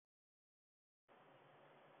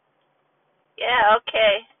Yeah,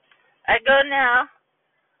 okay. I go now.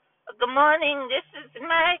 Good morning, this is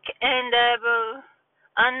Mike, and I'm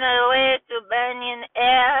on my way to Banyan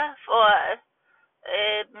Air for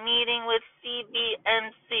a meeting with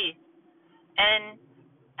CBMC. And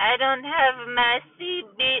I don't have my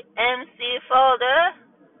CBMC folder,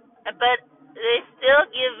 but they still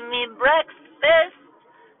give me breakfast.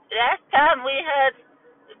 Last time we had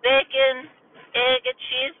bacon, egg, and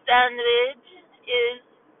cheese sandwich.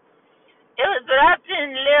 It was wrapped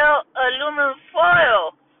in little aluminum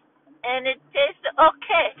foil, and it tasted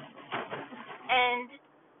okay. And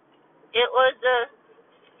it was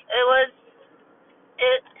it was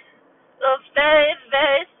it was very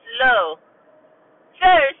very slow,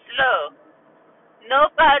 very slow.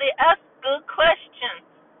 Nobody asked good questions.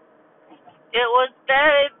 It was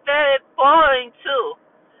very very boring too.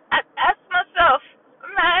 I asked myself,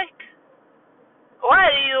 Mike, why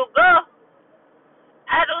do you go?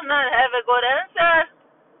 I do not have a good answer.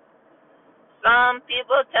 Some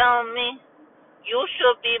people tell me you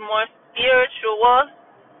should be more spiritual,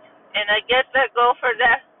 and I guess I go for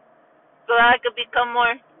that so I could become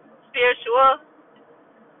more spiritual.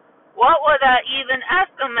 What would I even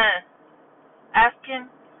ask a man? Ask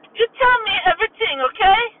him, you tell me everything,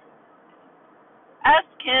 okay?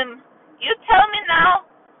 Ask him, you tell me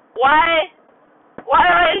now why do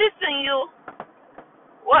I listen to you?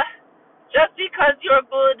 What? Just because you're a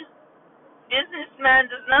good businessman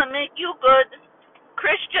does not make you good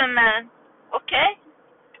Christian man, okay?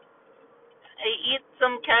 I eat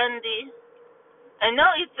some candy. I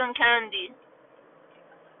know eat some candy.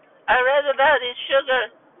 I read about it,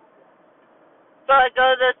 sugar. So I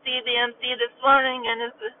go to CBMC this morning,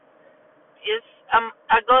 and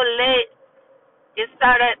I go late. It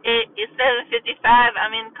started at 8. It's 7:55.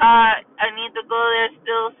 I'm in car. I need to go there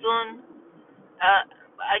still soon.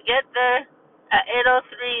 I get there at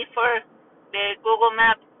 8:03 for the Google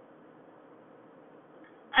Maps.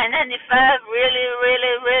 I-95 really,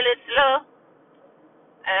 really, really slow.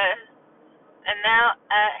 And now,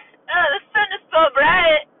 the sun is so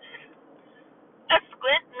bright. I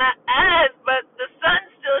squint my eyes, but the sun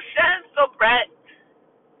still shines so bright.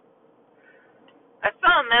 I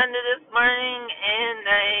saw Amanda this morning, and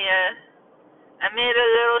I made a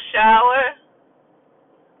little shower,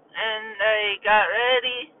 and I got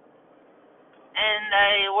ready, and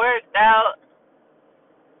I worked out,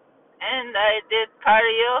 and I did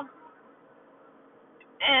cardio,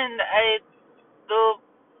 and I do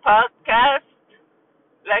podcasts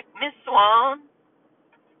like Miss Swan.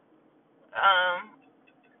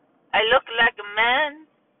 I look like a man.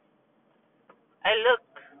 I look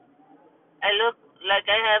like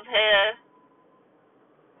I have hair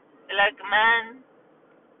like a man.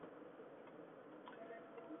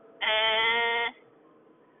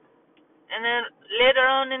 And then later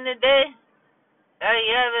on in the day, I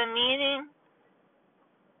have a meeting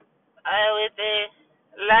with a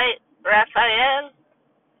light Raphael,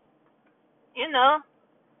 in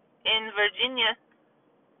Virginia.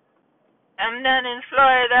 I'm down in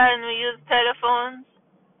Florida, and we use telephones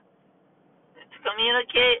to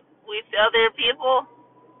communicate with other people.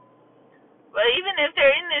 But even if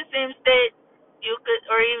they're in the same state, you could,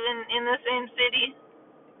 or even in the same city,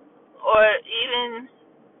 or even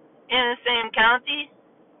in the same county,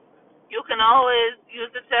 you can always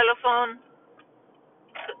use the telephone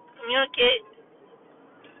to communicate.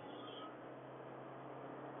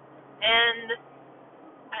 And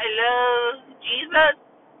I love Jesus.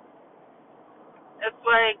 That's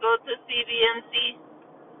why I go to CBMC.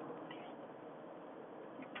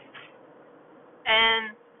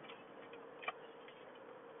 And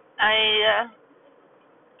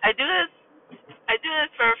I do this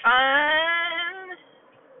for fun.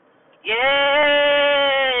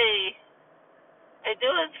 Yay! I do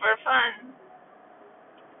this for fun.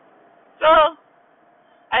 So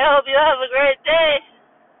I hope you have a great day.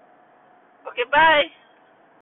 Okay, bye.